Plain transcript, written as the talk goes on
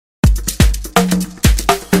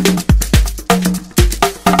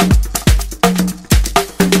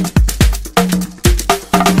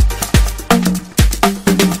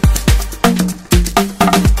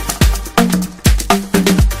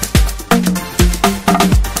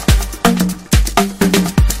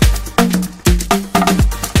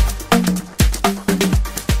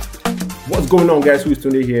going on, guys? Who is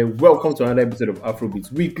Tony here? Welcome to another episode of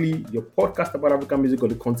Afrobeats Weekly, your podcast about African music on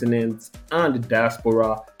the continent and the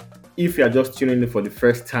diaspora. If you are just tuning in for the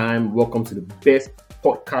first time, welcome to the best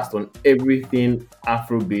podcast on everything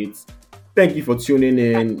Afrobeats. Thank you for tuning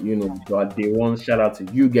in. You know, to our day one. Shout out to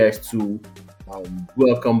you guys too.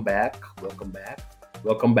 Welcome back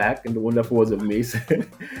in the wonderful words of Mason.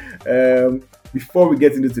 Before we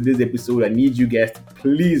get into today's episode, I need you guys to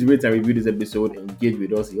please rate and review this episode, engage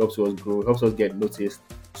with us. It helps us grow, it helps us get noticed.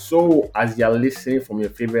 So as you're listening from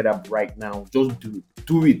your favorite app right now, just do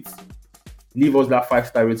it. Leave us that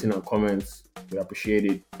 5-star rating and comments. We appreciate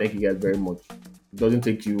it. Thank you guys very much. It doesn't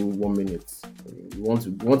take you 1 minute. You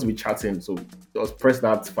want to be chatting, so just press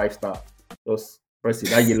that 5-star. Just press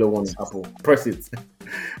it. That yellow one is Apple. Press it.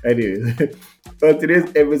 Anyways, so today's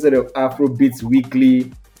episode of Afrobeats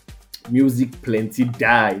Weekly, music plenty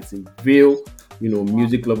die. It's a real,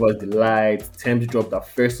 music lovers delight. Thames dropped our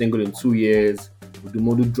first single in 2 years.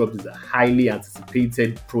 Odumodublvck dropped his highly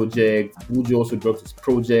anticipated project. Buju also dropped his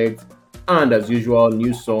project. And as usual,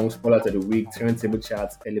 new songs, spoiler of the week, turntable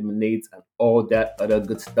charts, eliminate, and all that other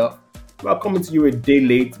good stuff. We are coming to you a day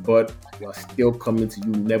late, but we are still coming to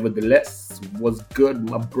you nevertheless. What's good,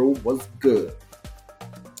 my bro? What's good?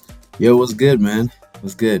 Yo, what's good, man?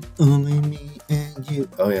 What's good? Only me and you.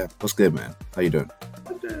 Oh yeah, what's good, man? How you doing?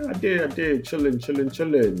 I did. Chilling.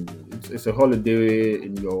 It's a holiday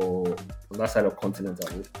on that side of the continent,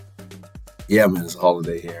 I least. Yeah, man, it's a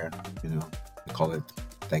holiday here. We call it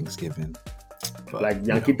Thanksgiving. But, like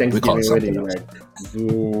Yankee Thanksgiving already, like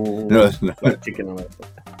like chicken and all that.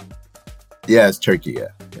 Yeah, it's turkey. Yeah.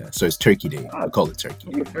 So it's Turkey Day. I call it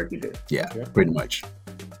Turkey. Turkey Day. Yeah, okay. Pretty much.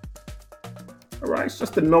 All right, it's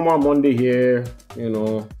just a normal Monday here.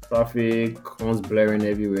 Traffic, horns blaring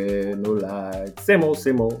everywhere, no lights, same old.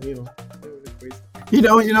 Crazy.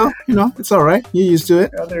 It's all right. You're used to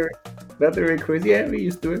it. That's very crazy. Yeah, we're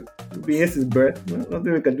used to it. BS's birth.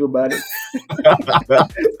 Nothing we can do about it.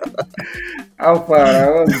 How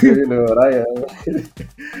far? I'm good, man.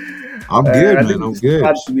 I'm good.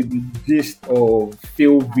 Start with the gist of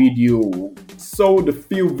Phil video. So the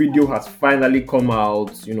Phil video has finally come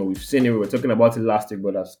out. We've seen it. We were talking about it last week,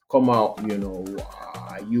 but has come out.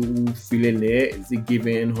 Are you feeling it? Is it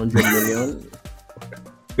giving 100 million?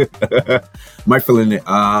 Am I feeling it?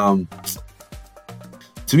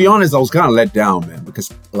 To be honest, I was kind of let down, man, because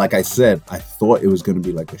like I said, I thought it was going to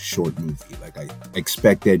be like a short movie. Like I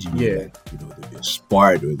expected, there'd be a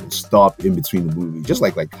spark or it'll stop in between the movie, just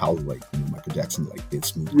like how Michael Jackson did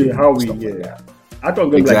Smooth. Yeah, how we I thought it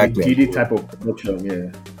was exactly. Like a GD type of production,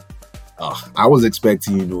 yeah. I was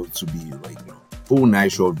expecting, to be like full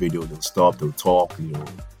night short video. They'll stop, they'll talk,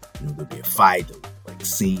 there'll be a fight, like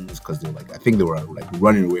scenes, because they're like, I think they were like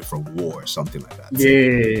running away from war or something like that.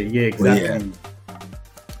 Yeah, exactly.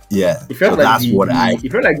 Yeah, it felt like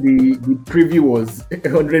it felt like the preview was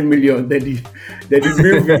 100 million, then the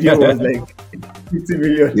real video was like 50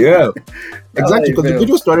 million. Yeah, exactly, because the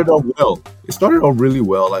video started off well. It started off really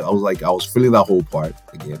well. Like I was feeling that whole part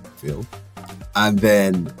again, Phil. And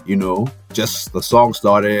then, just the song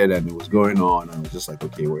started and it was going on, and I was just like,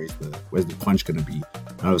 okay, where's the punch gonna be?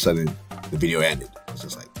 And all of a sudden the video ended. I was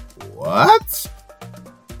just like, what?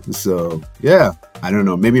 So yeah, I don't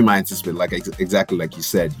know. Maybe my anticipate, like exactly like you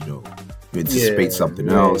said, you anticipate something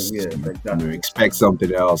else, you expect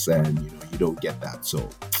something else, and you don't get that. So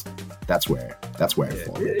that's where I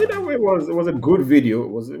fall. It was a good video. It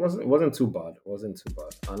wasn't too bad.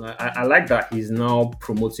 And I like that he's now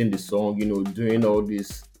promoting the song. Doing all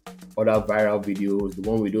these other viral videos. The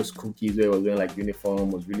one with those cookies where he was wearing like uniform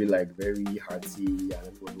was really like very hearty, and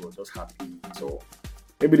everybody was just happy. So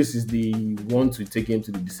maybe this is the one to take him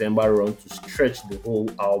to the December run to stretch the whole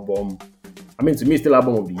album. I mean, to me, it's still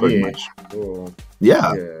album of the year. Much. So,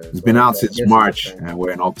 yeah, it's been out since March, and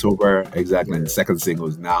we're in October. Exactly. Yeah. And the second single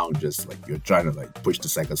is now just like you're trying to push the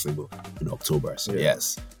second single in October. So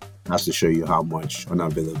yes, that's to show you how much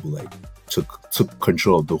Unavailable took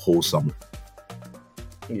control of the whole summer.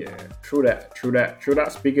 Yeah, true that.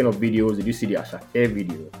 Speaking of videos, did you see the Asake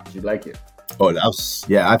video? Did you like it? Oh, I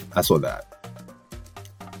saw that.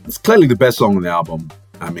 It's clearly the best song on the album.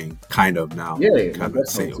 I mean, kind of now. Yeah, kind of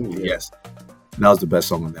say, yes, that was the best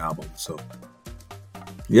song on the album. So,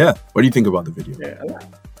 yeah. What do you think about the video? Yeah,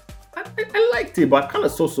 I liked it, but I kind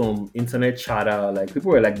of saw some internet chatter. Like people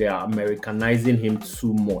were like they are Americanizing him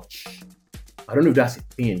too much. I don't know if that's a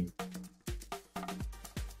thing.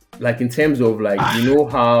 Like in terms of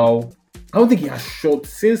how I don't think he has shot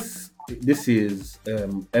since this is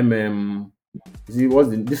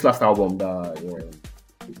this last album that.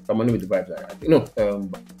 Someone with the vibes, I think.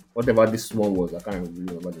 Whatever this one was, I can't really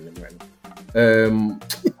remember the name right now.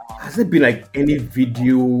 Has it been like any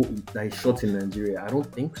video that is shot in Nigeria? I don't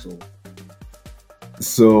think so.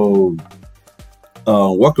 So,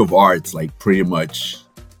 work of art, like pretty much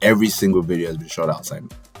every single video has been shot outside,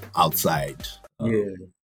 Yeah,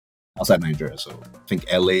 outside Nigeria. So I think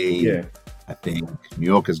LA, yeah, I think New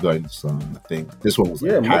York has gotten some. I think this one was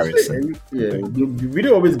yeah. like Paris. Mostly, the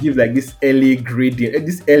video always give like this LA grading,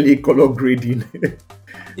 this LA color grading.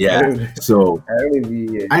 I Yeah. don't, So I don't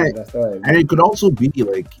really I understand what I and mean. it could also be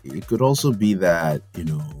like that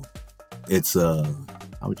it's a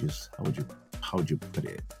how would you put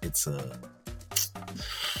it? It's a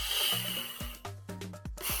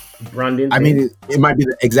Branding I mean, thing. it might be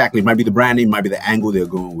it might be the branding, might be the angle they're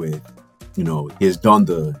going with. He has done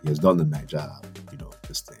the night job.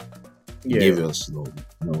 This thing. He Yeah, gave us,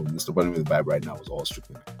 Mr. Bunny with the Vibe right now was all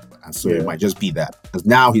strictly, and so it yeah, might just be that because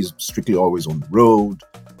now he's strictly always on the road.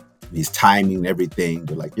 He's timing everything.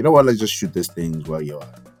 They're like, you know what? Let's just shoot this thing while you're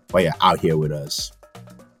out here with us.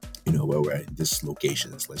 Where we're in this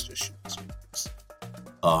locations. Let's just shoot this.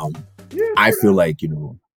 Um, yeah. I feel like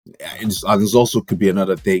there's also could be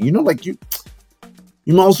another thing. Like you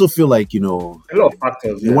might also feel like A lot of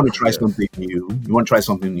factors. you Yes, want to try yes. something new. You want to try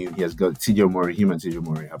something new. He has got TJ Mori. Him and TJ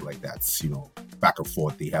Mori have like that. Back and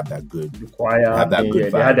forth. They have that good. The They choir have that thing.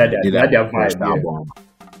 good Yeah, vibe. They did they that had their with the first vibe. Yeah, album.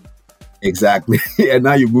 Exactly. And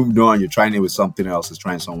now you moved on. You're trying it with something else. It's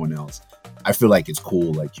trying someone else. I feel like it's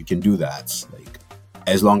cool. Like you can do that. Like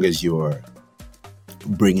as long as you're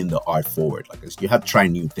bringing the art forward. Like you have to try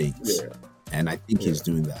new things. yeah. And I think Yeah. he's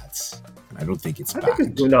doing that. And I don't think it's I bad. think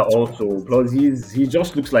he's doing that also. Plus, he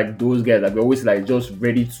just looks like those guys that we're always like just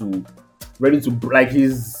ready to like he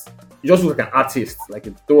just looks like an artist, like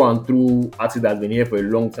a through and through artist that's been here for a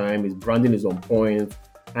long time. His branding is on point.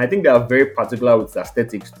 And I think they are very particular with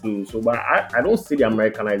aesthetics too. So, but I don't see the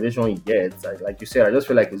Americanization yet. Like you said, I just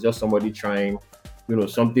feel like it's just somebody trying,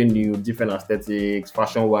 something new, different aesthetics,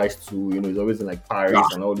 fashion wise too. He's always in like Paris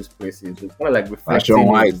and all these places. So it's kind of like Fashion reflecting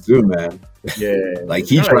wise too, man. yeah, Like it's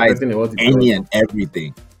he kind of like tries reflecting in what he any does. and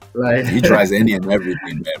everything. Like He tries any and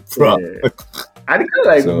everything, man. Bro. yeah. And it kind of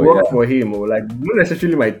like So work yeah. for him, or like not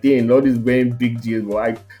necessarily my thing. All these wearing big deals,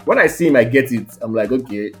 but when I see him, I get it. I'm like,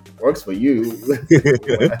 okay, works for you.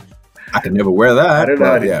 I can never wear I that, don't know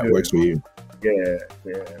how but they yeah, do it works it. for you. Yeah,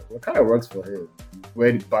 yeah. What kind of works for him?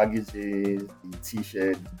 Where the baggage is, the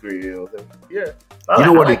t-shirt, the grills. Yeah, You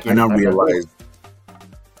know I what like and him. I I realized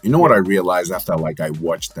what I realized after like I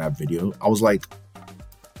watched that video? I was like,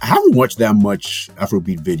 I haven't watched that much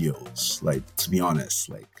Afrobeat videos, like to be honest.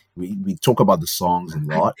 Like we talk about the songs a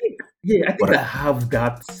lot, I think but I have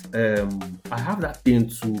that. I have that thing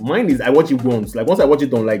too. Mine is I watch it once. Like once I watch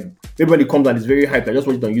it on like maybe when it comes and it's very hyped, I just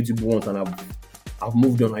watch it on YouTube once and I've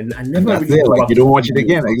moved on. I never that's really it. go Like back you to don't watch it videos.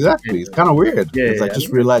 again. Exactly. It's kind of weird Yeah, because I yeah. just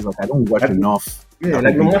realized like I don't watch Like, enough yeah,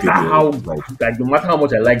 like no Afrobeat matter how videos. like no matter how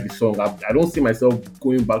much I like the song, I don't see myself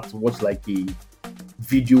going back to watch like a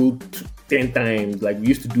video 10 times like we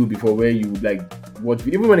used to do before, where you like watch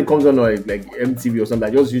video. Even when it comes on like MTV or something,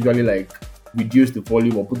 I just usually like reduce the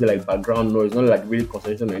volume or put it like background noise, not like really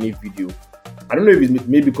concentration on any video. I don't know if it's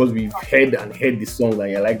maybe because we've heard the songs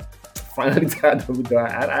and you're like finally tired of it.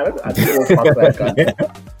 I don't know what factor I can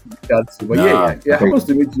that to. But Nah, it happens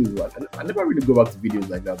to me too. I never really go back to videos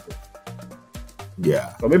like that though.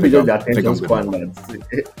 yeah. Or maybe just the I think attention I'm span gonna.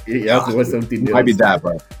 that you have to watch something Might be else. that,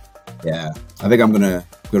 but yeah, I think I'm gonna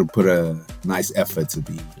put a nice effort to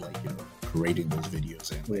be like creating those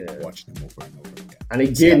videos and like Yeah. watch them over and over again. And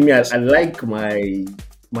again, me, I like my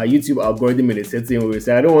YouTube algorithm in a certain way.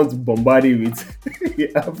 So I don't want to bombard it with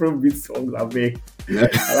Afrobeat songs. I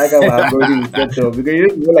like how my algorithm is set up because you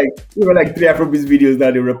know like 3 Afrobeat videos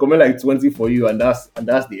now, they recommend like 20 for you, and that's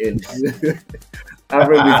the end.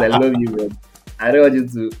 Afrobeats, I love you, man. I don't want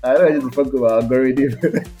you to fuck with my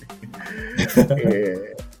algorithm. Yeah.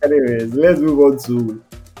 Anyways, let's move on to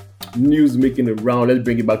news making the round. Let's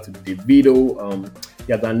bring it back to Davido.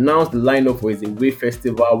 He has announced the lineup for his Away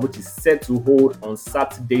Festival, which is set to hold on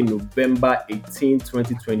Saturday, November 18,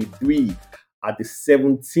 2023, at the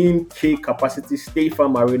 17K capacity State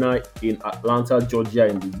Farm Arena in Atlanta, Georgia,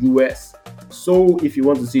 in the US. So, if you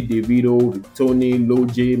want to see Davido, Tony,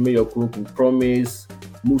 Loj, Mayor King Promise,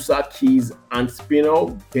 Musa Keys, and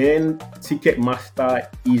Spinall, then Ticketmaster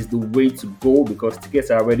is the way to go because tickets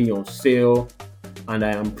are already on sale. And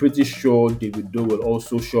I am pretty sure Davido will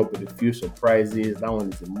also show up with a few surprises. That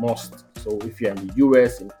one is a must. So if you're in the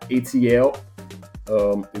US, in ATL,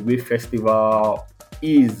 Away Festival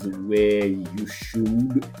is where you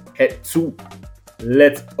should head to.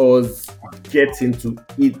 Let us get into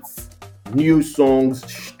it. New songs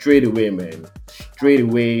straight away, man. Straight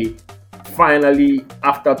away. Finally,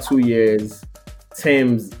 after 2 years,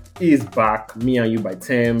 Tems is back. Me and You by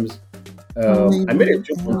Thames. I made a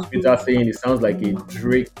joke on Twitter saying it sounds like a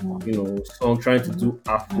Drake, song trying to do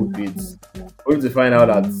Afro beats. Only to find out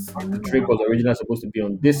that Drake was originally supposed to be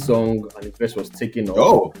on this song, and the verse was taken off.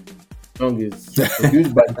 Oh, The song is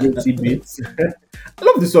produced by Guilty Beats. I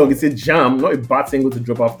love the song. It's a jam, not a bad single to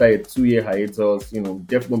drop after a 2-year hiatus.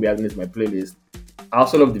 Definitely gonna be adding it to my playlist. I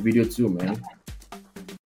also love the video too, man.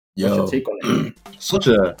 What's your take on it?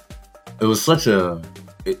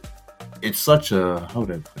 it's such a, how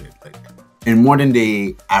would I put it? Like, in modern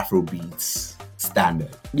day Afrobeats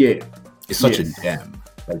standard, Yeah. it's such Yes. a gem.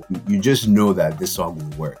 Like, you just know that this song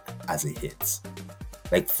will work as a hit.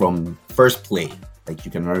 Like, from first play, like,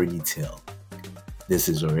 you can already tell this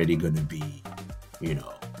is already going to be, a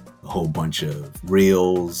whole bunch of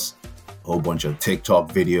reels, a whole bunch of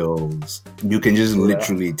TikTok videos. You can just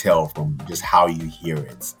literally tell from just how you hear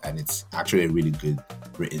it. And it's actually a really good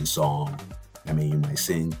written song. I mean, you might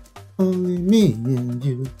sing Only Me and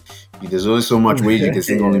You. There's only so much ways you can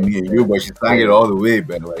sing Only Me and You, but she sang it all the way,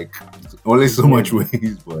 man. Like, only so much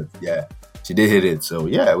ways, but yeah, she did hit it. So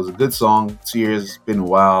yeah, it was a good song. 2 years, it's been a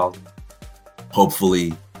while.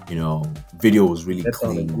 Hopefully, video was really That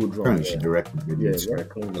sounded clean. good, Apparently, yeah. she directed the video. Yeah, too. very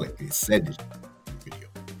clean. Like they said in the video.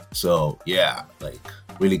 So yeah, like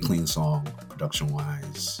really clean song, production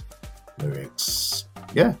wise, lyrics.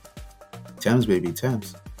 Yeah. Thames, baby,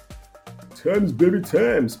 Thames. Thames, baby,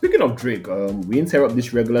 Thames. Speaking of Drake, we interrupt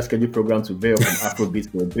this regular scheduled program to veil from Afrobeat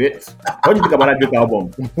for a bit. What do you think about that Drake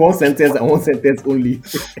album? One sentence and one sentence only.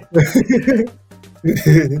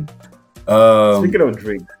 Speaking of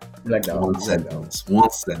Drake, you like that One one? sentence. One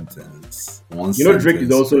sentence. One Drake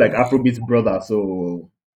is also like Afrobeat's brother, so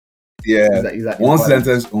yeah. One he's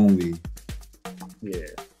sentence only. Yeah.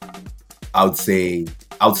 I would say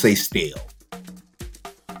stale.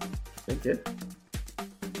 Okay.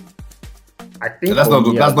 I think So that's for not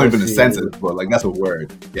me, that's I'd not even a say- sentence, but like that's a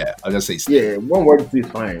word. Yeah, I'll just say stale. Yeah, one word is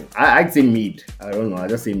fine. I'd say mid. I don't know. I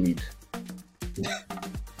just say mid.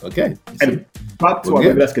 Okay. And back to Well, our yeah,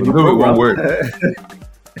 regular schedule we'll go with program. one word.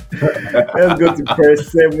 Let's go to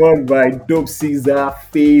Press 7 by Dope Caesar,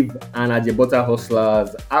 Fave, and Ajebota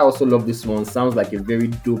Hustlers. I also love this one. Sounds like a very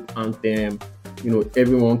dope anthem.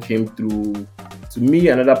 Everyone came through. To me,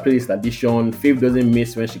 another playlist addition. Fave doesn't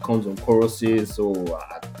miss when she comes on choruses, so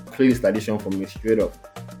playlist addition for me straight up.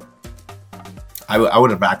 I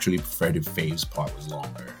would have actually preferred if Fave's part was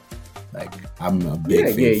longer. Like, I'm a big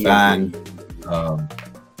Fave fan.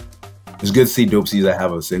 It's good to see Dope Caesar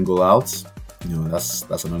have a single out.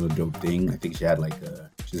 That's another dope thing. I think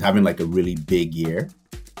she's having like a really big year.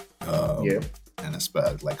 And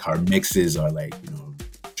especially like her mixes are like,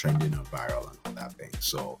 trending or viral and all that thing.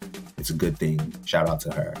 So it's a good thing. Shout out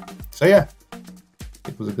to her. So yeah,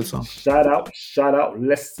 it was a good song. Shout out.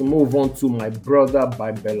 Let's move on to My Brother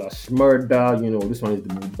by Bella Shmurda. This one is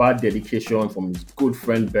the bad dedication from his good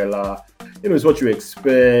friend Bella. It's what you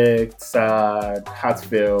expect, sad,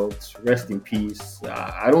 heartfelt, rest in peace.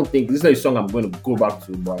 I don't think this is not a song I'm going to go back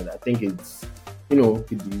to, but I think it's, he's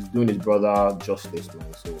doing his brother justice,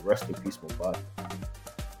 man. So rest in peace, Mohbad.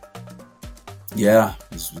 Yeah,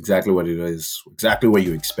 it's exactly what it is. Exactly what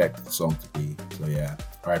you expect the song to be. So yeah,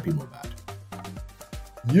 R.I.P. Mohbad.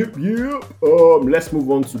 Yep. Let's move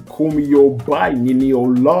on to Komio by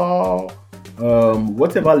Niniola.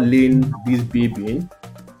 Whatever lane this baby in,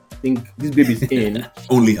 I think this baby's in.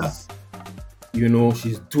 Only her.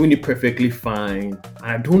 She's doing it perfectly fine.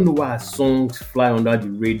 I don't know why her songs fly under the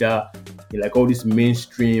radar in like all this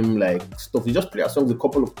mainstream like stuff. You just play her songs a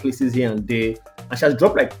couple of places here and there. And she has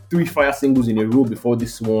dropped like 3 fire singles in a row before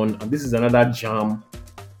this one. And this is another jam.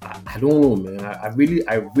 I don't know, man. I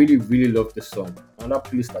really love this song. Another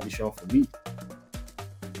playlist addition for me.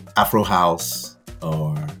 Afro House,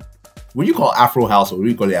 or would you call Afro House, or would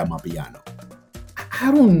you call it Amapiano?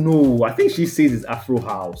 I don't know. I think she says it's Afro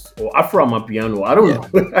House or Afro Amapiano. I don't know.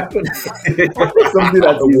 I don't know. Something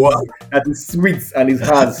that is sweet and is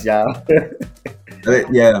hard, yeah.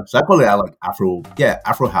 Yeah, so I call it like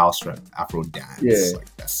Afro House, right? Afro dance. Yeah.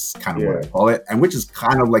 Like, that's kind of what I call it. And which is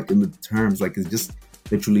kind of like in the terms, like it's just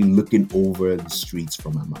literally looking over the streets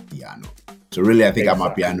from Amapiano. So really, I think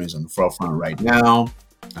Amapiano is on the forefront right now.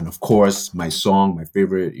 And of course, my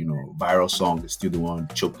favorite, viral song is still the one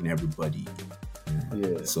choking everybody.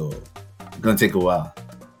 Yeah. So it's gonna take a while.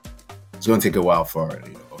 It's gonna take a while for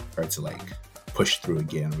her to like push through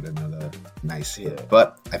again with another nice hit.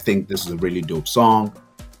 But I think this is a really dope song.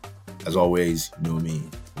 As always, you know me,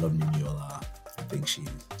 love Niniola. I think she's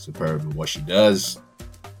superb at what she does.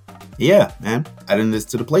 Yeah, man, adding this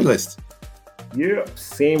to the playlist. Yeah,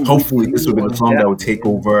 same. Hopefully, this will be the song that will take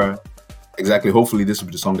over. Exactly. Hopefully, this will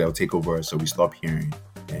be the song that will take over, so we stop hearing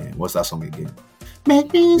And what's that song again?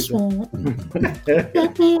 Make me sweat.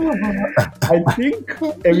 I think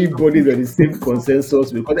everybody's on the same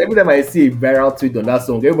consensus because every time I see a viral tweet on that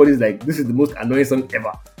song, everybody's like, "This is the most annoying song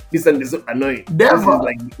ever. This song is so annoying. This is Never,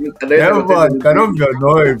 like the most annoying song never. I've Cannot be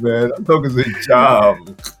annoyed, man. That song is a jam.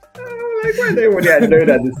 Like, why is everybody annoyed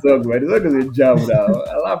at the song, man? The song is a jam now.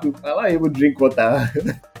 I like people drink water.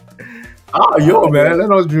 Yo, man,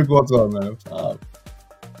 let us drink water, man.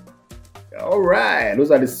 All right, those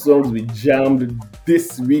are the songs we jammed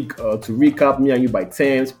this week. To recap, Me and You by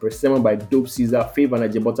Thames, Persimmon by Dope Caesar, Fav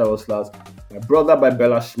and Ajibota Hustlers, My Brother by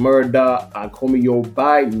Bella Shmurda, and Call Me Yo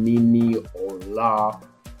by Nini Ola.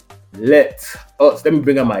 Let me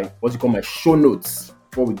bring up my my show notes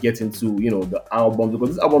before we get into the albums, because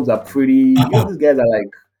these albums are pretty. These guys are like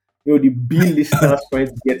the B listers trying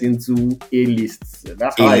to get into A lists.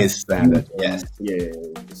 That's how A-list standard. Yes. Yeah.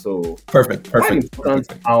 So Perfect.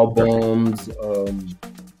 Important albums.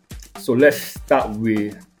 So let's start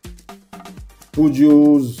with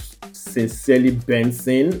Buju's Sincerely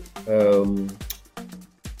Benson.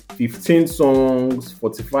 15 songs,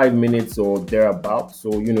 45 minutes or thereabout.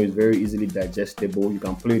 So it's very easily digestible. You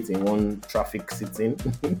can play it in one traffic sitting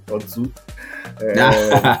or two.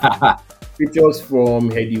 Features from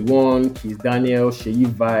Heady One, Keith Daniel, Sheyi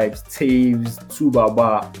Vibes, Taves,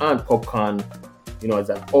 Tubaba, and Popcorn. It's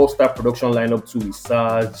an all-star production lineup too with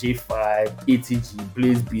SARS, J5, ATG,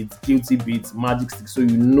 Blaze Beats, Guilty Beats, Magic Stick. So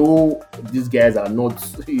these guys are not,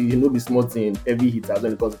 the small thing, heavy hitters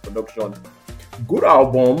when it comes to production. Good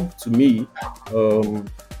album to me.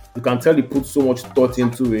 You can tell he put so much thought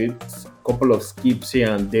into it. A couple of skips here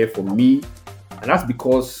and there for me. And that's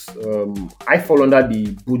because I fall under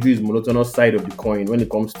the Buju's monotonous side of the coin when it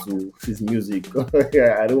comes to his music.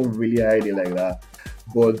 I don't really hide it like that.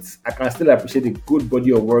 But I can still appreciate a good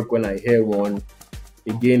body of work when I hear one.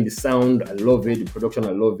 Again, the sound, I love it. The production,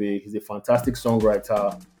 I love it. He's a fantastic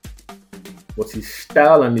songwriter. But his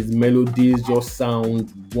style and his melodies just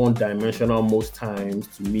sound one-dimensional most times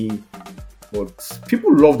to me. But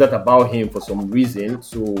people love that about him for some reason.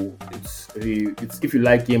 So it's if you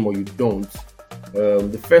like him or you don't.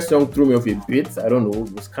 The first song threw me off a bit. I don't know.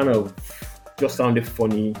 It was kind of just sounded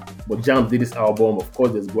funny. But Jam did this album. Of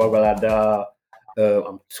course, there's Guagalada.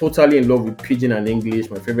 I'm totally in love with Pidgin and English,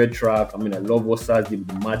 my favorite track. I mean, I love what Saz did with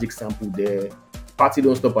the magic sample there. Party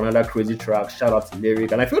Don't Stop, another crazy track. Shout out to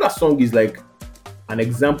Lyric. And I feel that song is like an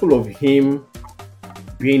example of him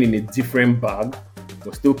being in a different bag,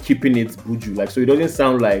 but still keeping it Buju. Like, so it doesn't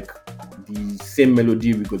sound like the same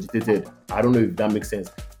melody regurgitated. I don't know if that makes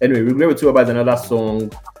sense. Anyway, Regret with Two is another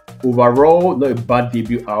song. Overall, not a bad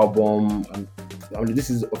debut album. I mean, this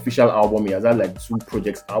is official album. He has had like 2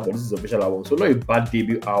 projects out, but this is official album. So not a bad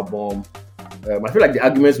debut album. I feel like the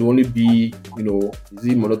arguments will only be, is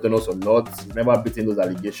he monotonous or not? He's never beaten those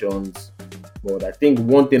allegations. But I think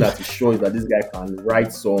one thing that is sure is that this guy can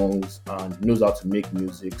write songs and knows how to make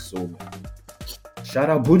music. So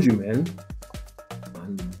shout out Buju, man.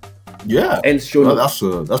 And yeah. And show no, that's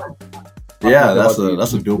a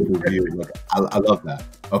dope review. Like, I love that.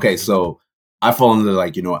 Okay, so I fall under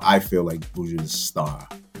I feel like Buju's a star.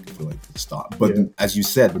 I feel like he's a star. But as you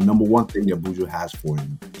said, the number one thing that Buju has for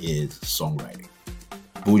him is songwriting.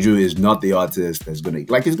 Buju is not the artist that's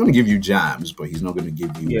he's gonna give you jams, but he's not gonna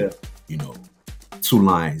give you 2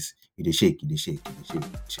 lines. He shake.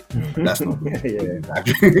 That's not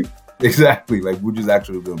Buju. Exactly. Like Buju's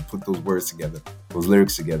actually gonna put those words together, those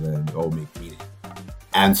lyrics together, and they all make meaning.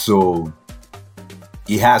 And so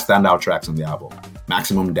he has standout tracks on the album.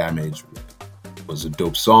 Maximum Damage was a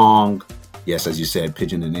dope song. Yes, as you said,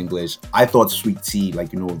 Pidgin in English. I thought Sweet Tea,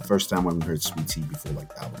 the first time when we heard Sweet Tea before the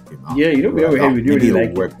album came out. Yeah, we ever heard maybe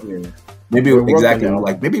it'll work. Maybe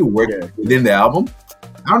it worked within the album.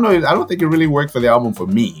 I don't know. I don't think it really worked for the album for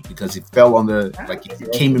me because it fell on it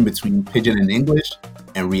came in between Pidgin in English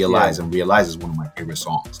and Realize. And Realize is one of my favorite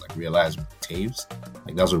songs. Like Realize with Taves.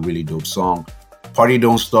 Like that was a really dope song. Party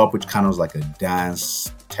Don't Stop, which kind of was like a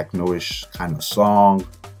dance, techno-ish kind of song.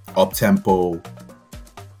 Up-tempo.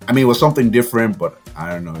 I mean, it was something different, but I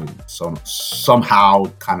don't know. Somehow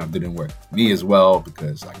kind of didn't work for me as well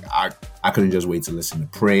because I couldn't just wait to listen to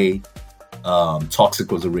Pray.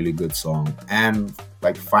 Toxic was a really good song. And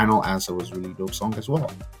Final Answer was a really dope song as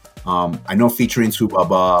well. I know featuring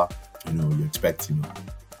Tubaba, you expect,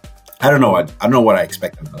 I don't know what I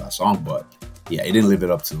expected of that song, but yeah, it didn't live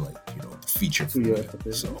it up to the feature for me.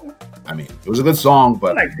 So I mean, it was a good song,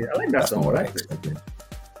 but I like that song. Not what I expected.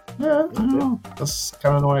 Yeah, I don't know. That's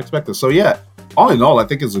kind of what I expected. So yeah, all in all, I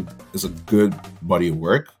think it's a good body of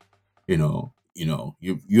work. You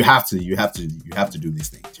have to do these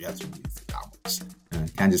things. You have to release the albums. You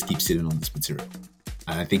can't just keep sitting on this material.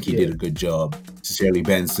 And I think he did a good job. Sincerely,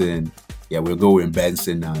 Benson. Yeah, we'll go with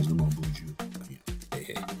Benson now. There's no more Buju.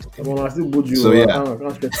 So yeah.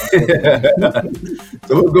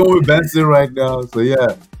 So we're going with Benson right now. So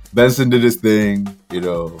yeah, Benson did his thing. There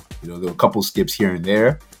were a couple skips here and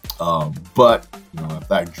there. But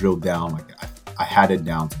after I drilled down, like I had it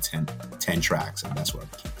down to 10 tracks, and that's what I'm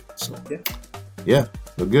keeping. So yeah,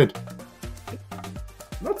 we're good.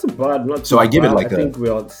 Not too bad. So I give it like I think we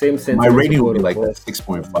are the same sentence. My rating would be like a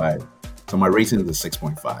 6.5. So my rating is a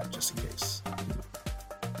 6.5, just in case.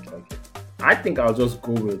 Okay. I think I'll just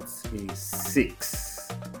go with a 6,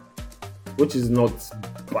 which is not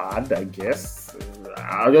bad, I guess.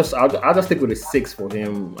 I'll just stick with a 6 for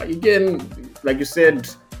him. Again, like you said,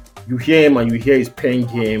 you hear him and you hear his pen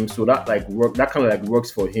game, so that kind of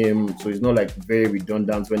works for him. So it's not like very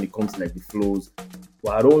redundant when it comes to like the flows.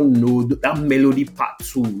 But I don't know that melody part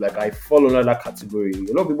too. Like I fall under that category.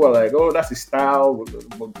 A lot of people are like, "Oh, that's his style."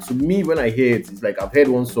 But to me, when I hear it, it's like I've heard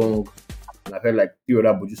one song, and I've heard like 3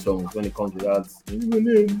 other Buju songs. When it comes to that,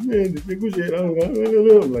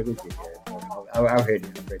 I'm like, okay, I've heard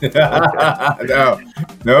it.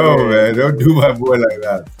 No, man, don't do my boy like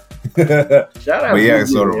that. Shout out,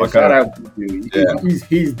 shout out to you.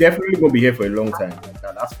 He's definitely gonna be here for a long time. Like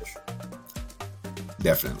that's for sure.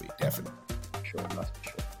 Definitely. Sure, that's for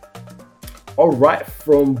sure. All right,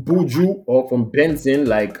 from Buju or from Benson,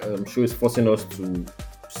 like I'm sure it's forcing us to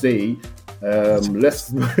say.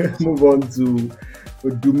 Let's move on to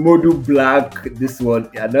Odumodublvck. This one,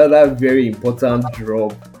 another very important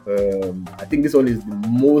drop. I think this one is the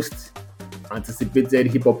most anticipated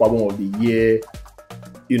hip hop album of the year.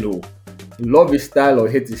 Love his style or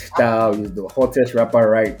hate his style. He's the hottest rapper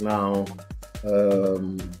right now.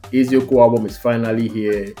 Eziokwu album is finally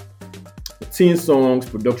here. 10 songs,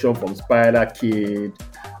 production from Spider Kid,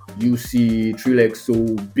 UC,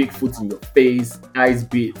 Trilexo, Bigfoot in Your Face, Ice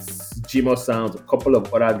Beats, Jimo Sounds, a couple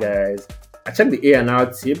of other guys. I checked the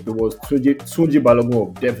A&R tip. It was Tunji Balogun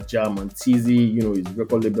of Def Jam and TZ, his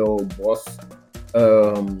record label boss.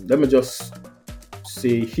 Let me just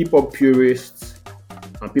say, hip hop purists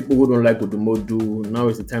and people who don't like Odumodu, now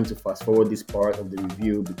is the time to fast forward this part of the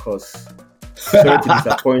review because sorry to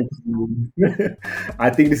disappoint you.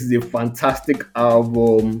 I think this is a fantastic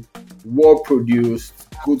album, well produced,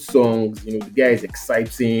 good songs. The guy is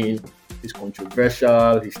exciting, he's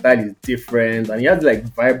controversial, his style is different, and he has like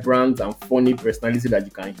vibrant and funny personality that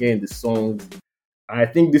you can hear in the songs. And I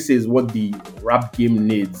think this is what the rap game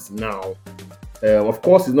needs now. Of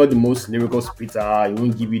course, he's not the most lyrical spitter. He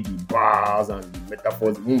won't give you the bars and the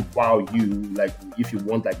metaphors. He won't wow you like if you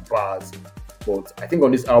want like bars. But I think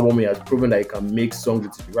on this album, he has proven that he can make songs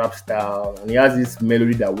with his rap style, and he has this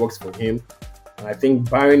melody that works for him. And I think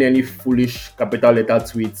barring any foolish capital letter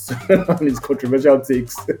tweets and his controversial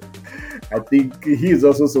takes, I think he is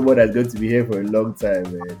also someone that's going to be here for a long time,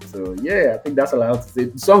 man. So yeah, I think that's all I have to say.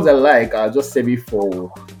 The songs I like, I'll just save it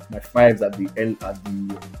for my 5s at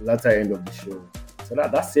the latter end of the show. So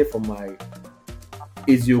that's it for my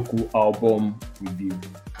Eziokwu album review.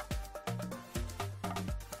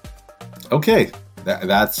 Okay, that's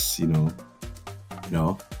that's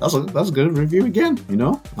a good review again.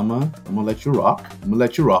 I'm gonna let you rock.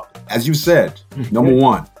 As you said, number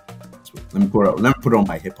one. Let me put on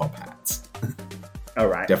my hip hop hats. All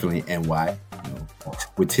right, definitely NY.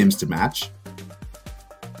 With Tim's to match.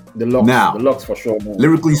 The locks for sure. Man.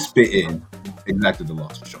 Lyrically spitting, exactly the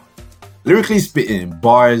locks for sure. Lyrically spitting,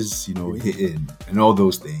 bars, hitting, and all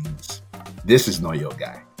those things. This is not your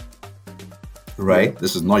guy. Right?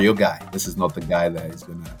 This is not your guy. This is not the guy that is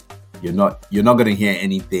gonna. You're not gonna hear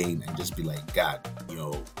anything and just be like, God,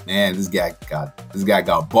 man, this guy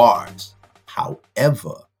got bars.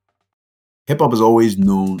 However, hip hop has always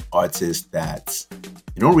known artists that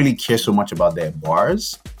you don't really care so much about their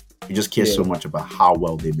bars. You just care so much about how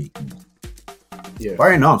well they make music. Yeah.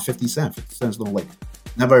 Right now, 50 Cent. 50 Cent's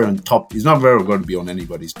never on top. He's not very going to be on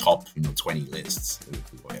anybody's top, 20 lists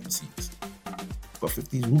or MCs. But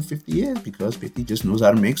 50 is who 50 is because 50 just knows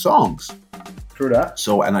how to make songs. True that.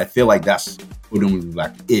 So, and I feel like that's what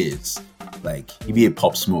Odumodublvck is. Like, he'd be a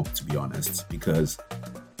Pop Smoke, to be honest, because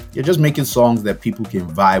you're just making songs that people can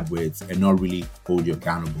vibe with and not really hold you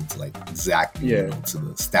accountable to exactly, to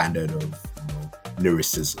the standard of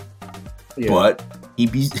lyricism. Yeah. But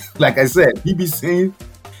he'd be, like I said, he'd be saying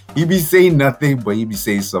nothing, but he'd be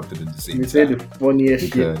saying something at the same time. You say the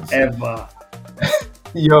funniest shit ever.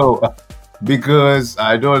 Because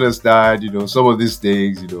I don't understand, some of these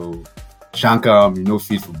things, Shankam,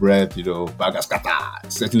 Feed for Breath,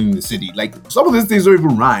 Bagaskata, settling in the city. Like, some of these things don't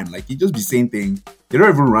even rhyme. Like, he just be saying things, they don't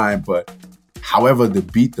even rhyme, but however, the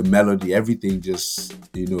beat, the melody, everything just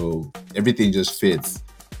fits.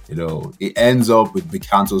 It ends up with the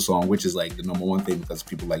Canto song, which is like the number one thing because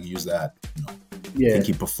people like use that. I think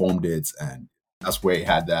he performed it, and that's where he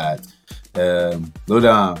had that.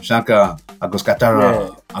 Loda, Shanka,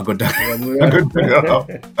 Agoskatara, Agoda.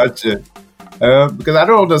 That's it. Because I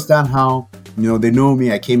don't understand how, they know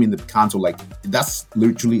me, I came in the Picanto. Like, that's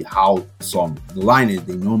literally how the line is,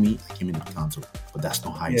 they know me, I came in the Picanto. But that's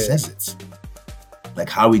not how he says it. Like,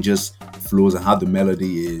 how he just flows and how the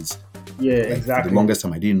melody is. Yeah, like, exactly. For the longest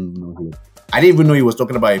time, I didn't even know he was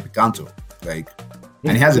talking about a Picanto. Like,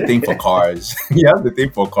 and he has a thing for cars. He has a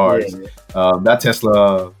thing for cars. Yeah. That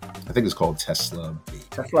Tesla, I think it's called Tesla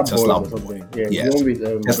Boy. Yeah, yes.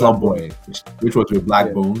 Tesla Boy, which was with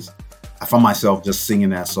Black Bones. I found myself just singing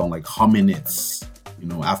that song, like humming it,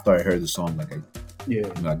 after I heard the song. Like,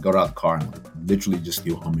 I got out of the car and literally just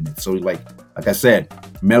still humming it. So, like I said,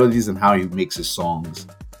 melodies and how he makes his songs,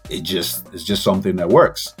 it's just something that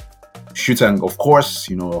works. Shooting, of course,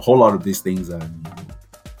 a whole lot of these things are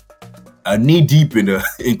knee deep in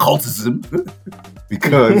cultism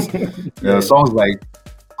because songs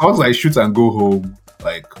like Shoot and Go Home,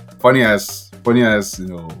 like funny as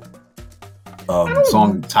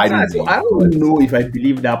song title. I don't know if I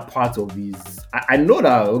believe that part of his. I know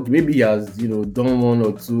that maybe he has done one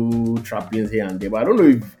or two trappings here and there, but I don't know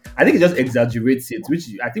if I think he just exaggerates it,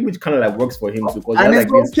 which kind of like works for him too. And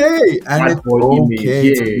it's okay, and it's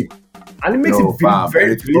okay. And it makes it feel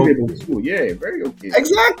very believable too. Yeah, very okay.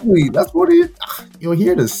 Exactly. That's what you're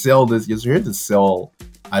here to sell this. You're here to sell,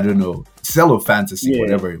 I don't know, sell a fantasy,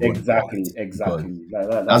 whatever you want. Exactly.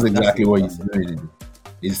 That's exactly what he's doing.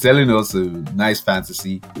 He's selling us a nice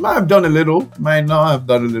fantasy. He might have done a little, might not have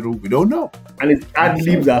done a little. We don't know. And his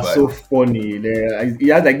ad-libs are so funny. He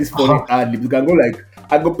has like this funny ad-libs. You can go like,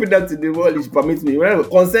 I go put that to the wall, he permits me. When I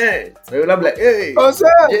consent. So I'm like, hey.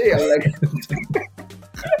 Consent. Yeah, I'm like...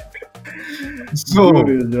 So,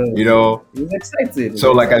 it's exciting.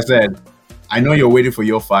 So, like I said, I know you're waiting for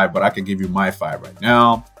your 5, but I can give you my 5 right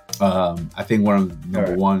now. I think one of the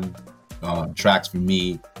number one tracks for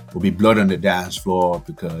me will be Blood on the Dance Floor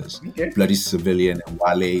because Bloody Civilian and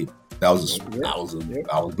Wale. I was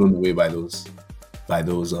blown away by those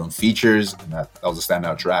features, and that was a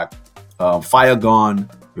standout track. Fire Gone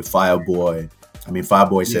with Fireboy. I mean,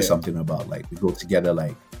 Fireboy says something about like we go together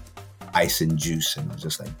like ice and juice, and I was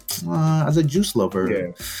just like, as a juice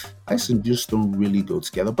lover, ice and juice don't really go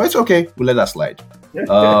together, but it's okay. We'll let that slide.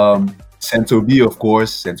 Cento B, of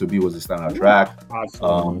course. Cento B was the standout track.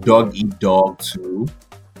 Dog Eat Dog 2,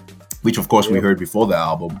 which of course we heard before the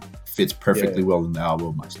album, fits perfectly well in the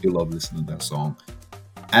album. I still love listening to that song.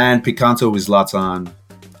 And Picanto with Zlatan,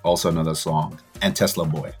 also another song. And Tesla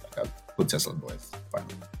Boy. I put Tesla Boy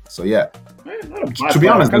finally. So yeah. To be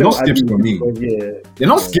honest, there are no skips for me. There are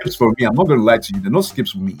no skips for me. I'm not gonna lie to you. There are no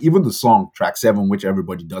skips for me. Even the song track 7, which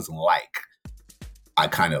everybody doesn't like, I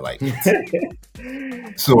kind of like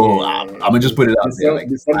it. So I'm gonna just put it out there. Like,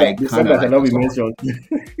 I kind of like we mentioned.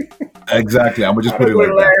 Exactly. I'm gonna just put it like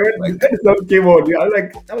that. Like that song came on.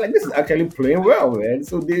 I'm like, this is actually playing well, man.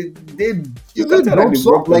 So they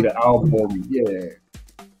worked on the album. Yeah.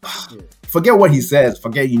 Forget what he says.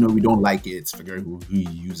 Forget, we don't like it. Forget who he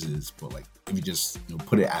uses. But like, if you just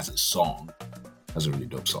put it as a song, that's a really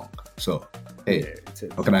dope song. So hey,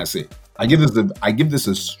 what can I say? I give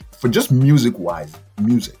this for just music, right?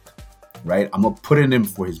 I'm not putting him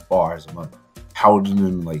for his bars. I'm not holding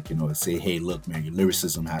him like, say, hey, look, man, your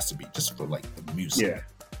lyricism has to be just for like the music. Yeah.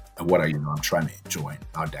 And what I'm trying to enjoy and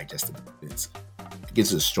how digestible it is. It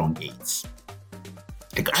gives it a strong 8.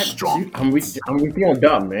 I'm with you on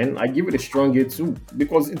that, man. I give it a strong 8 too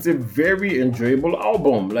because it's a very enjoyable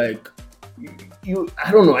album. Like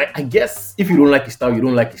I don't know. I guess if you don't like his style, you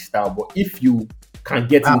don't like his style. But if you can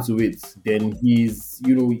get into it, then he's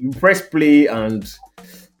you press play and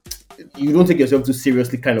you don't take yourself too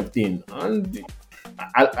seriously, kind of thing. And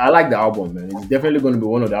I like the album, man. It's definitely going to be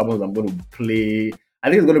one of the albums I'm going to play. I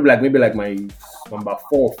think it's going to be maybe my number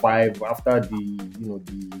 4 or 5 after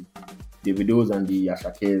the videos and the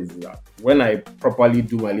Ashakes. When I properly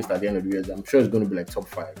do my list at the end of the year, I'm sure it's going to be like top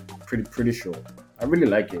 5. Pretty sure. I really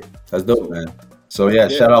like it. That's dope, man. So yeah,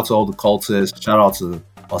 shout out to all the cultists. Shout out to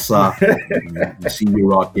Osa. I see you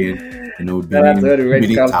rocking. Shout out to all the red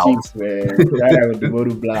cap cheeks, man. Shout out to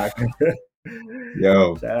Odumodublvck.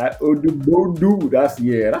 Yo. Shout out Odumodublvck.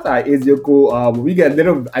 That's our Eziokwu. We get a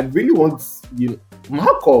little. I really want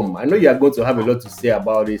Malcolm. I know you are going to have a lot to say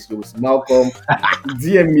about this. Malcolm,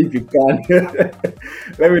 DM me if you can.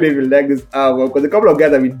 Let me know if you like this album, because a couple of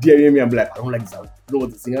guys have been DMing me. I'm like, I don't like this album. I don't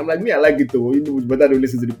want to sing. I'm like, me, I like it though. It's better to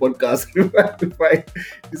listen to the podcast if I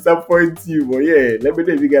disappoint you. But yeah, let me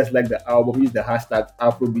know if you guys like the album. Use the hashtag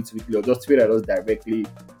Afrobeats Weekly or just tweet at us directly.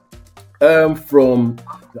 From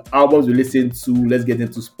the albums we listened to, let's get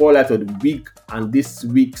into Spotlight of the Week. And this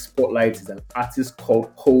week's Spotlight is an artist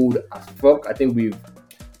called Cold as Fuck. I think we've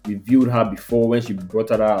reviewed her before when she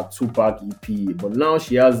brought out her Tupac EP, but now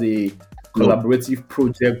she has a collaborative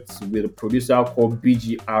project with a producer called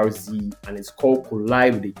BGRZ, and it's called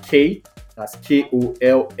Collide with a K. That's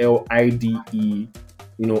KOLLIDE.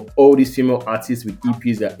 All these female artists with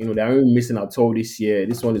EPs that they're really missing out all this year.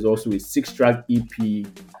 This one is also a 6-track EP.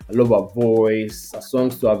 I love her voice. Her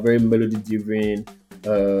songs too are very melody driven.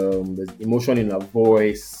 There's emotion in her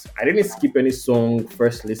voice. I didn't skip any song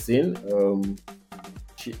first listen.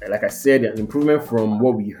 Like I said, an improvement from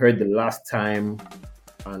what we heard the last time,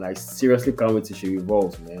 and I seriously can't wait till she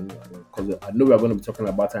evolves, man. Because I know we're going to be talking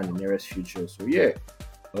about her in the nearest future. So yeah,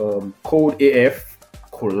 Cold AF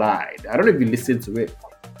Collide. I don't know if you listened to it.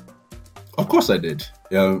 Of course I did.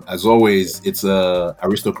 As always, it's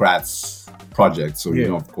Aristocrats project. So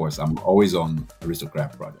of course, I'm always on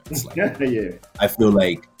Aristocrat projects. Like, yeah. I feel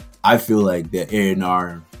like the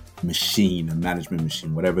A&R machine, a management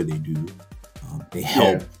machine, whatever they do, they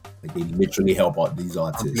help. Like they literally help out these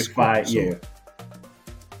artists. Amplify, so,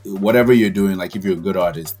 whatever you're doing, like if you're a good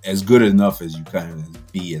artist, as good enough as you can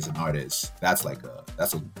be as an artist, that's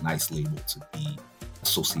a nice label to be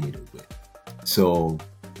associated with. So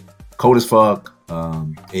Cold as Fuck,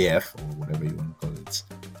 AF or whatever you want to call it.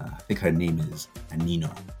 I think her name is Anino.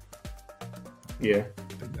 Yeah,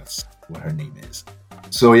 I think that's what her name is.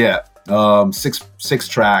 So yeah, six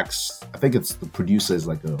tracks. I think it's the producer is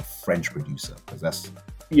like a French producer, because that's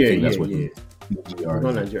what he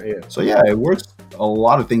So yeah, it works. A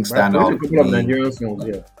lot of things stand out. A couple of Nigerian songs,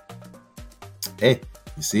 yeah. Hey,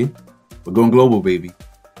 you see, we're going global, baby.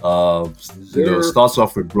 Starts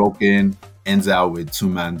off with Broken, ends out with Two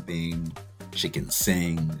Man Thing. She can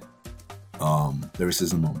sing.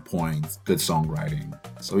 Lyricism on point, good songwriting.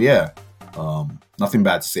 So yeah, nothing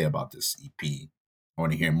bad to say about this EP. I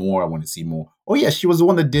want to hear more. I want to see more. Oh yeah, she was the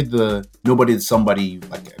one that did the Nobody Did Somebody.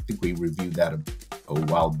 Like I think we reviewed that a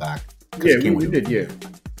while back. Yeah, we did. Yeah.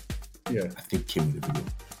 I think it came with the video.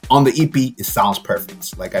 On the EP, it sounds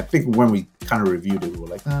perfect. Like I think when we kind of reviewed it, we were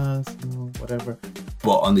like, whatever.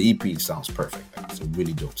 But on the EP, it sounds perfect. Like, it's a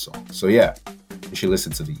really dope song. So yeah, you should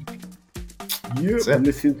listen to the EP. Yeah,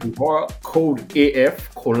 listen to her. Cold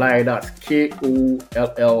AF Collide. That's KOLLIDE.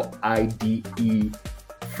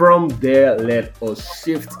 From there, let us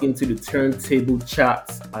shift into the turntable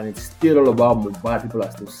charts, and it's still all about Mohbad. People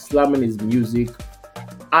are still slamming his music.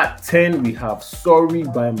 At 10, we have Sorry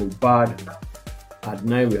by Mohbad. At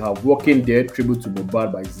 9, we have Walking Dead, tribute to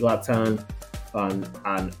Mohbad by Zlatan and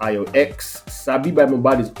IOX. Sabi by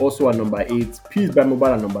Mohbad is also at number 8. Peace by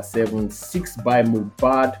Mohbad at number 7. 6 by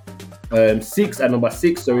Mohbad. 6 at number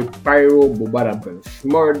 6, Pyro, Mohbad and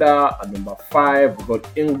Benson. At number 5, we got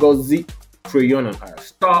Ngozi, Crayon and Aya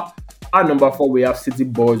Star. At number 4, we have City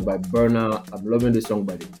Boys by Burna. I'm loving the song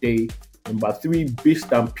by the day. Number 3,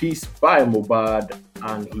 Beast and Peace by Mohbad,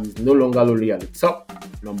 and he's no longer lonely at the top.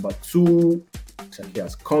 Number 2, He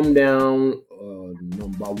Has Come Down.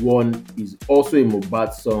 Number 1 is also a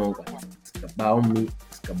Mohbad song, and it's about me.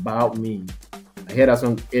 It's about me. I hear that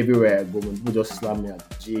song everywhere I go. When people just slam me at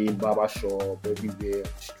the gym, barbershop, everywhere,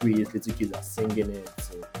 streets, little kids are singing it.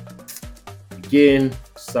 So again,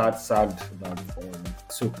 sad that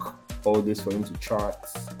took all this for him to chart.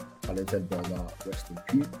 Talented brother, rest in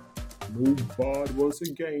peace. Mohbad once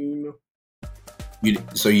again.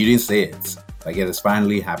 So you didn't say it. Like it is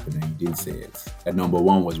finally happening. You didn't say it. At number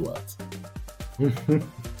 1 was what?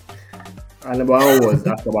 And number 1 was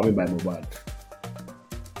Ask About Me by Mohbad.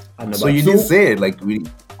 And so you 2, didn't say it. Like we.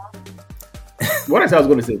 What I was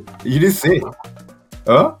going to say? You didn't say it.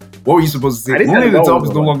 Huh? What were you supposed to say? Lonely at the Top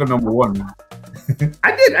is no longer number 1.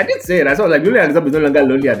 I did say it. I saw like Lonely at the Top is no longer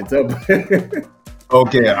Lonely at the Top.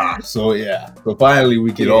 Okay, so yeah. So finally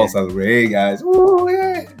we can all celebrate. Hey guys. Ooh,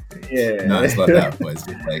 yeah. Yeah. No, it's not that, but it's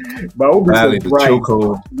just like but I will be finally surprised. The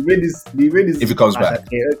choco. The way this if it comes back.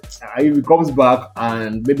 If it comes back,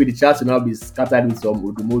 and maybe the charts will now be scattered with some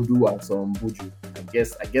Odumodu and some Buju. I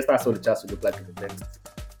guess that's what the charts will look like in the next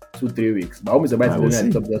 2-3 weeks. But I won't be surprised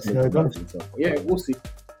if the top just yeah, we'll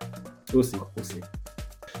see.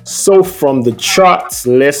 So from the charts,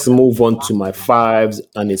 let's move on to my fives,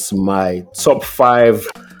 and it's my top five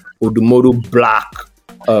Odumodublvck.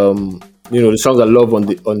 The songs I love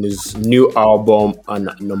on his new album. And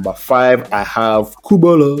at number five, I have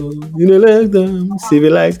Kubala, like them,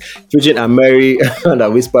 Civilized, featuring Ameri and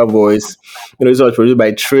a whisper voice. This was produced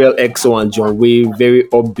by Trail, EXO, and John Way. Very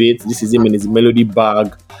upbeat. This is him in his melody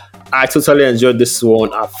bag. I totally enjoyed this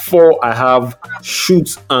one. At four, I have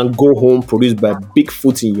Shoot and Go Home, produced by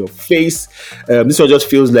Bigfoot in Your Face. This one just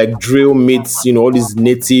feels like drill meets, all this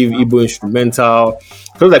native Igbo instrumental.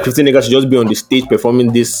 Feels like 15 niggas should just be on the stage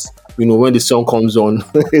performing this, when the song comes on.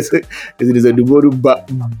 It is a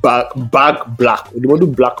bag black.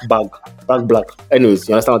 Bag black. Anyways,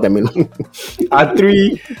 you understand what I mean? At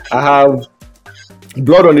three, I have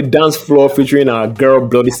Blood on the Dance Floor, featuring our girl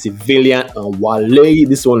Bloody Civilian and Wale.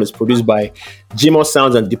 This one is produced by Jimo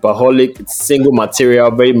Sounds and Deepaholic. It's single material,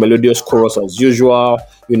 very melodious chorus as usual.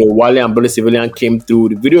 Wale and Bloody Civilian came through.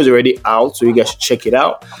 The video is already out, so you guys should check it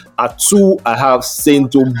out. At two, I have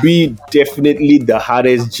Saint Obi, definitely the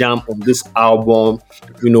hardest jam on this album.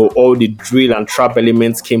 All the drill and trap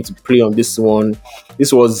elements came to play on this one.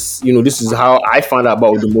 This was, this is how I found out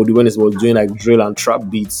about Odumodu when it was doing like drill and trap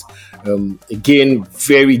beats. Again,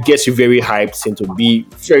 gets you very hyped. Saint Obi,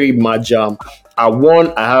 very mad jam. At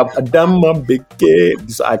one, I have Adama Beke.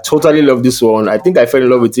 I totally love this one. I think I fell in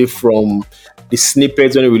love with it from the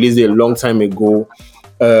snippets when it released it a long time ago.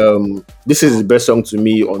 This is the best song to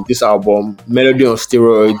me on this album. Melody on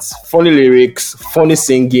steroids, funny lyrics, funny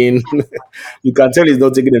singing. You can tell he's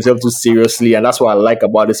not taking himself too seriously, and that's what I like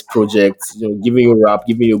about this project. Giving you rap,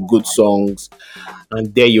 giving you good songs,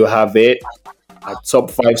 and there you have it. A top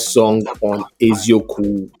five song on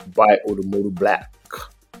Eziokwu by Odumodublvck.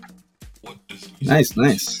 Nice.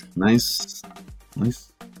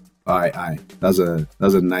 All right. That's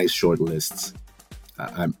a nice short list.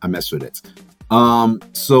 I messed with it.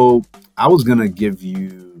 So I was gonna give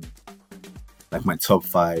you like my top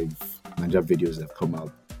five Ninja videos that have come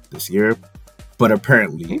out this year, but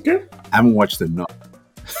apparently I haven't watched enough.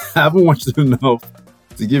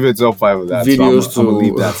 To give you a top five of that. Videos so I'm gonna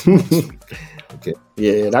leave that to next week. Okay.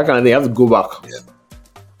 Yeah, that kind of thing. You have to go back. Yeah.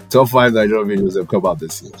 Top five Nigerian videos that have come out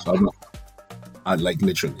this year. So I like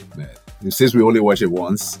literally, man. Since we only watch it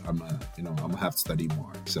once, I'm gonna have to study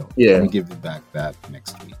more. So yeah, I'm gonna give you back that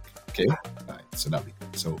next week. Okay. All right. So that'll be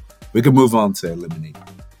good. So we can move on to Eliminate.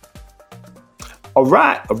 All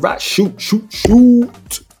right. Shoot.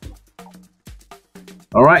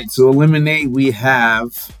 All right. So Eliminate, we have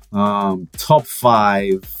top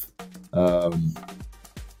five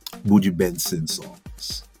Buju Benson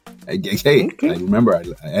songs. Okay. I remember I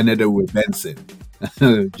ended it with Benson.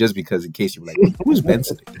 Just because in case you're like, who's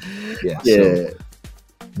Benson? Yeah. So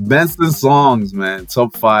Benson songs, man.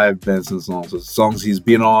 Top five Benson songs. So songs he's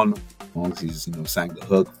been on, songs he's sang the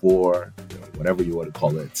hook for, whatever you want to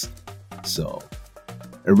call it. So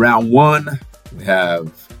in round one, we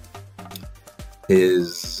have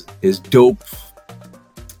his dope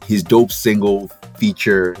single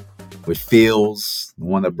feature with Feels, the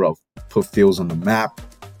one that put Feels on the map.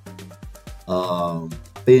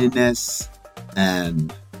 Bnxn,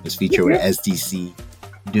 and his feature with SDC,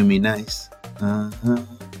 Do Me Nice.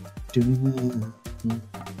 Do Me Nice.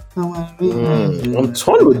 I'm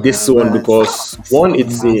torn with this one because one,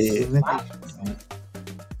 it's a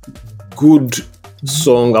good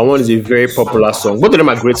song and one is a very popular song. Both of them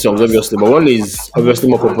are great songs, obviously, but one is obviously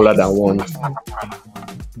more popular than one.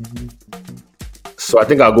 So I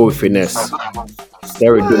think I'll go with Finesse.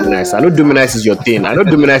 There we Do Me Nice. I know Do Me Nice is your thing, but I'll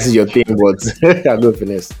go with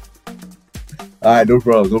Finesse. All right, no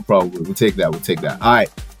problem. We'll take that. All right,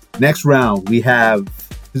 next round we have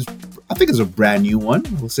this. I think it's a brand new one.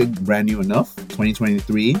 We'll say brand new enough.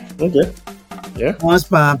 2023. Okay. Yeah. What's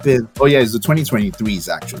poppin'? Oh yeah, it's the 2023s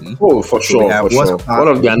actually. Oh, for sure. One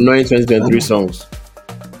of the annoying 2023 songs.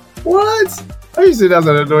 What? How you say that's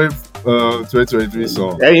an annoying 2023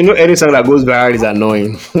 song? Yeah, any song that goes viral is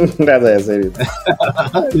annoying. That's why I said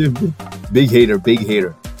it. Big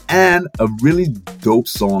hater. And a really dope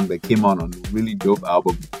song that came out on a really dope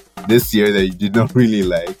album this year that you did not really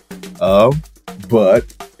like.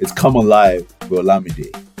 But it's Come Alive with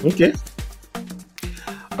Olamide. Okay.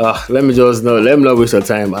 Let me not waste your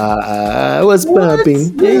time. What's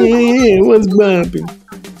bumping? Yeah, what's bumping?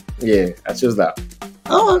 Yeah, that's just that.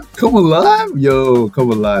 Oh, Come Alive? Yo,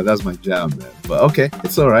 Come Alive. That's my jam, man. But okay,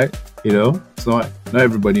 it's all right. It's all right. Not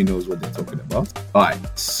everybody knows what they're talking about. All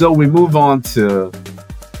right, so we move on to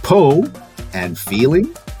Poe and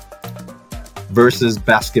Feeling versus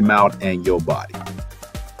Basket Mouth and Your Body.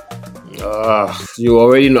 You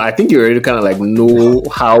already know. I think you already kind of like know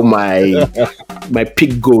how my my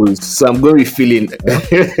pick goes. So I'm going with feeling.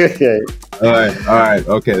 All right.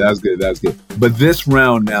 Okay, that's good. But this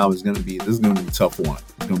round now is gonna be the tough one.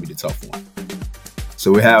 It's gonna be the tough one.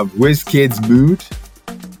 So we have Wizkid's Mood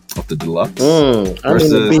of the Deluxe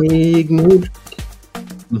versus I'm in a big mood.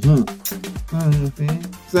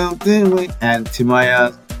 Something and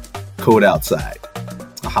Timaya's Cold Outside.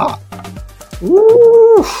 Aha.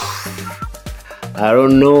 Woo. I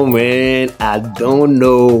don't know, man. I don't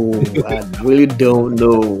know. I really don't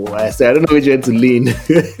know. I don't know which way to lean.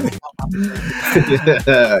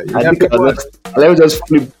 Let me just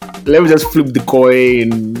flip the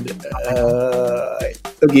coin.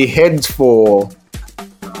 Okay, heads for.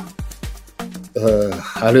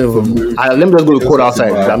 I don't even. Let me just go with Cold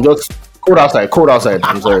Outside. I'm just Cold Outside.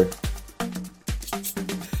 I'm sorry.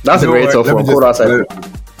 That's a very tough one. Cold Outside.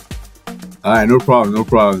 All right, no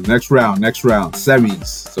problem. Next round. Semis.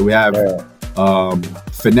 So we have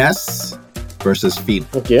Finesse versus Feeling.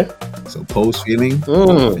 Okay. So Poe's Feeling,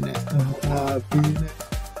 Finesse.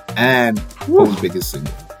 And Poe's biggest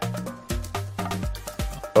single.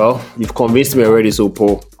 Well, you've convinced me already, so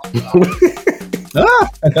Poe. What?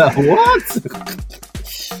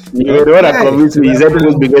 Yeah, the one that convinced me is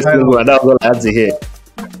everyone's biggest single, and that's all I had to hear.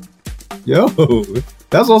 Yo,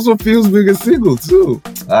 that's also Phil's biggest single too.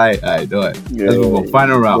 Alright, do it. Let's move on.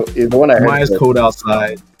 Final round. Timaya's Cold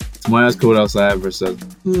Outside versus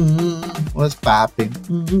What's Poppin'.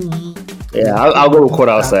 Yeah, I'll go with Cold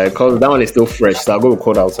Outside because that one is still fresh. So I'll go with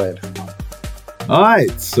Cold Outside.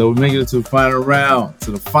 Alright, so we're making it to the final round.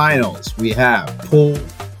 To the finals, we have Poe,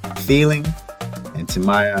 Feeling, and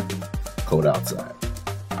Timaya, Cold Outside.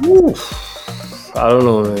 Oof. I don't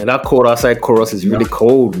know, man. That Cold Outside chorus is really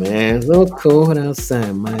cold, man. So cold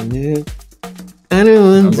outside, my man. I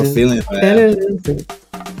don't want to. Feeling, man.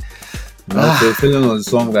 Feeling was a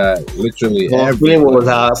song that literally Feeling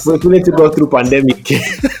was Feeling to go through pandemic.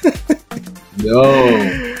 Yo,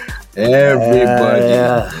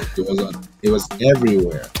 everybody. It was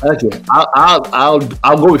everywhere. Okay,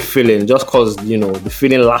 I'll go with Feeling just cause the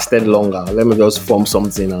feeling lasted longer. Let me just form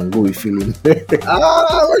something and go with Feeling. Look at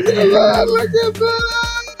that!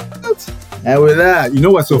 And with that, you know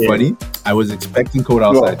what's so funny? I was expecting Cold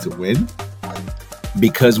Outside to win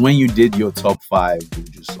because when you did your top 5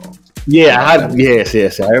 Buju songs,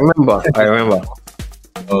 yes, I remember.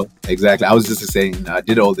 Oh, exactly. I was just saying, I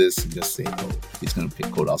did all this and just saying, he's gonna pick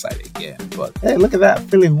Cold Outside again. But hey, look at that,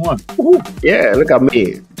 Feeling won. Woo-hoo. Yeah, look at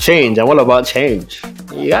me. Change. I'm all about change.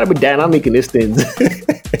 You gotta be dynamic in these things.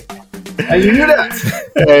 And you knew that.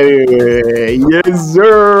 Yes,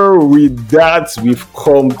 sir. With that, we've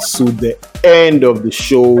come to the end of the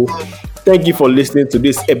show. Thank you for listening to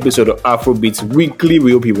this episode of Afrobeats Weekly.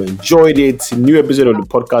 We hope you enjoyed it. New episode of the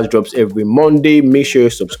podcast drops every Monday. Make sure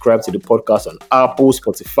you subscribe to the podcast on Apple,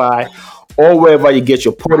 Spotify, or wherever you get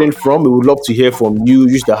your podcasts from. We would love to hear from you.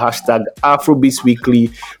 Use the hashtag Afrobeats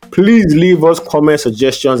Weekly. Please leave us comments,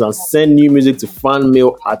 suggestions, and send new music to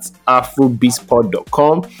fanmail at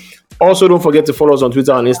afrobeatspod.com. Also, don't forget to follow us on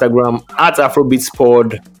Twitter and Instagram at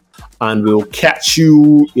AfrobeatsPod. And we'll catch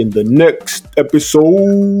you in the next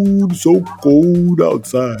episode. So cold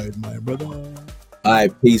outside, my brother. All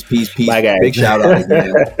right, peace. Bye, guys. Big shout out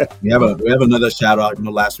again. we have another shout out.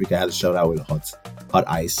 Last week I had a shout out with hot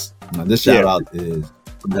ice. Now this shout out is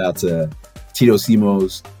to Tito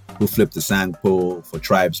Simos, who flipped the sand pole for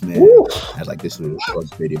Tribesman. Had like this little short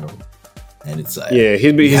video, and it's like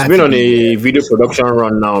he's been on a video production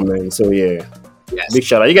run now, man. So yeah. Yes. Big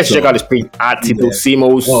shout out. You guys check out his page at Tito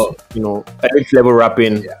Simos. Elite level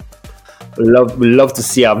rapping. Yeah. We love to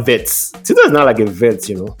see our vets. Tito is not like a vet,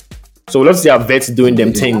 So we love to see our vets doing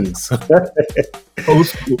them things. Old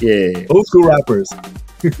school. Yeah. Old school rappers.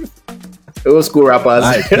 Old school rappers.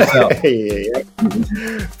 All right, peace out.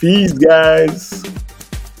 Peace, guys.